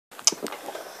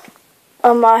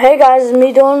Hey guys, it's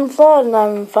me doing Flood, and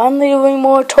I'm finally doing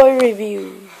more toy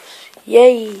reviews.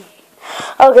 Yay!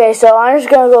 Okay, so I'm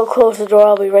just gonna go close the door.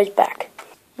 I'll be right back.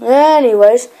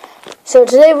 Anyways, so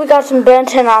today we got some Ben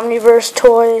 10 Omniverse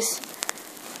toys.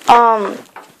 I'm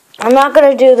not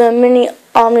gonna do the mini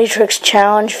Omnitrix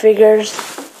challenge figures.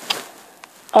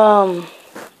 I'm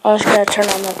just gonna turn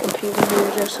on my computer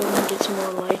here just so we can get some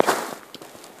more light.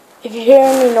 If you hear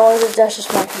any noises, that's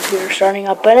just my computer starting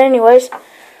up. But anyways.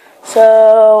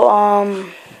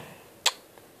 So,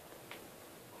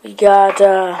 we got,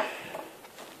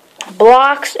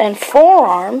 bloxx and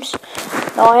forearms.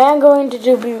 Now, I am going to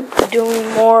be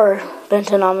doing more Ben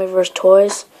 10 Omniverse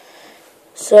toys.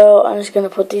 So, I'm just going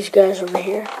to put these guys over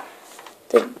here.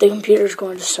 The computer's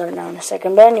going to start now in a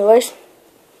second. But anyways,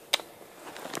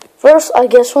 first, I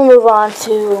guess we'll move on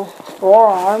to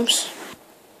forearms.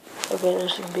 Okay,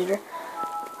 there's the computer.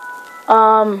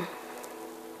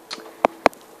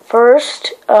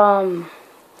 First,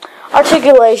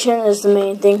 articulation is the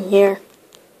main thing here,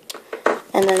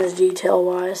 and then his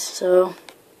detail-wise, so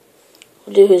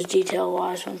we'll do his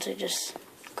detail-wise once I just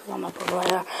come up over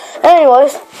there.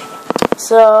 Anyways,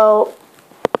 so,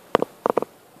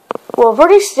 well,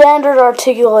 pretty standard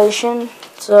articulation,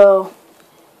 so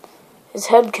his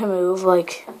head can move,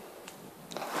 like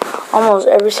almost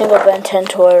every single Ben 10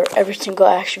 toy, or every single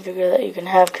action figure that you can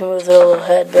have can move their little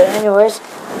head, but anyways,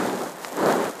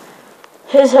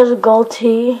 his has a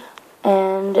goatee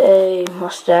and a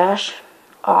mustache.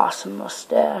 Awesome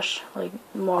mustache. Like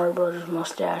Mario Brothers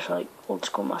mustache. Like old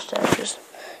school mustaches.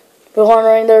 But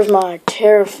wondering, there's my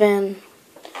Terrafin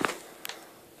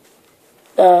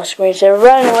screensaver.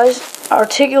 But anyways,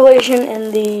 articulation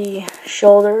in the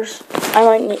shoulders. I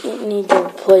might need to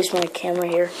replace my camera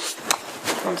here.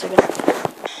 1 second.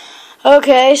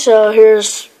 Okay, so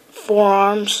here's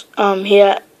forearms.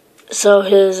 So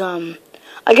his,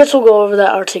 I guess we'll go over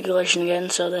that articulation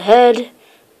again. So the head,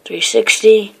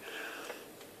 360,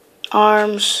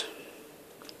 arms,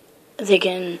 they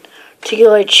can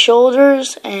articulate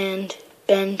shoulders and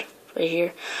bend right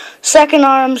here. Second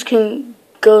arms can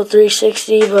go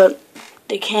 360, but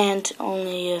they can't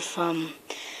only if,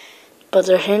 but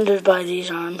they're hindered by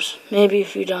these arms. Maybe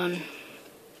if you're done.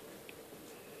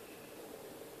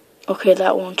 Okay,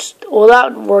 that won't, well,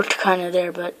 that worked kind of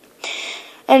there, but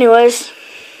anyways.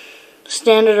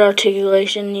 Standard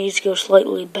articulation needs to go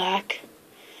slightly back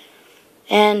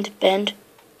and bend.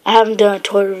 I haven't done a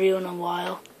toy review in a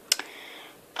while.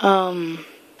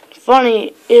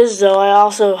 Funny is though, I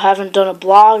also haven't done a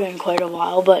blog in quite a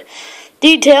while, but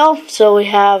detail, so we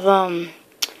have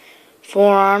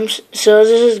forearms. So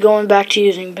this is going back to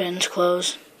using Ben's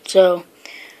clothes. So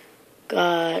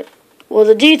got, well,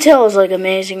 the detail is like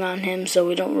amazing on him, so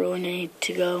we don't really need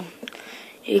to go.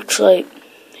 He looks like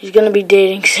he's going to be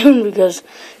dating soon because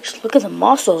just look at the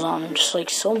muscles on him. Just like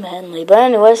so manly. But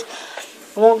anyways,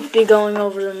 I won't be going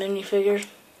over the minifigures.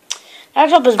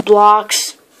 Next up is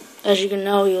bloxx. As you can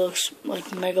know, he looks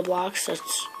like Mega Bloxx.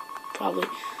 That's probably...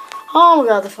 Oh my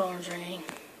god, the phone's ringing.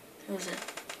 Who's it?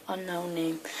 Unknown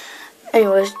name.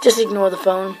 Anyways, just ignore the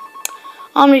phone.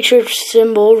 Omnitrix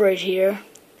symbol right here.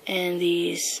 And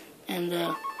these. And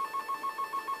the...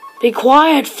 Be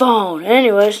quiet, phone!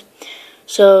 Anyways...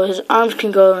 So his arms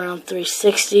can go around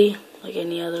 360, like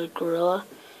any other gorilla.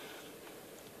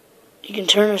 He can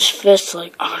turn his fists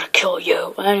like, I'm gonna kill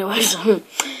you. But anyways,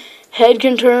 head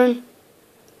can turn.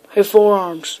 Hey,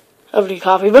 forearms. Have any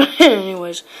coffee? But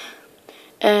anyways.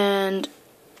 And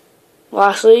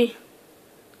lastly,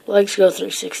 legs go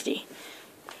 360.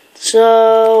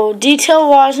 So,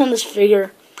 detail-wise on this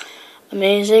figure,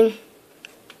 amazing.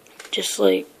 Just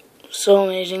like, so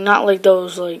amazing. Not like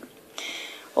those, like,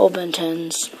 old Ben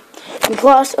 10s. And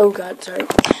plus, oh god, sorry.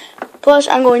 Plus,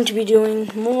 I'm going to be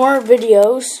doing more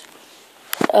videos,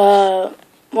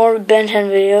 more Ben 10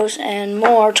 videos, and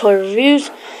more toy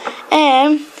reviews.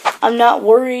 And I'm not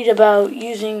worried about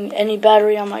using any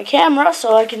battery on my camera,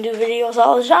 so I can do videos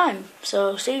all the time.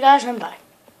 So, see you guys and bye.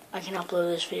 I can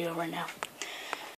upload this video right now.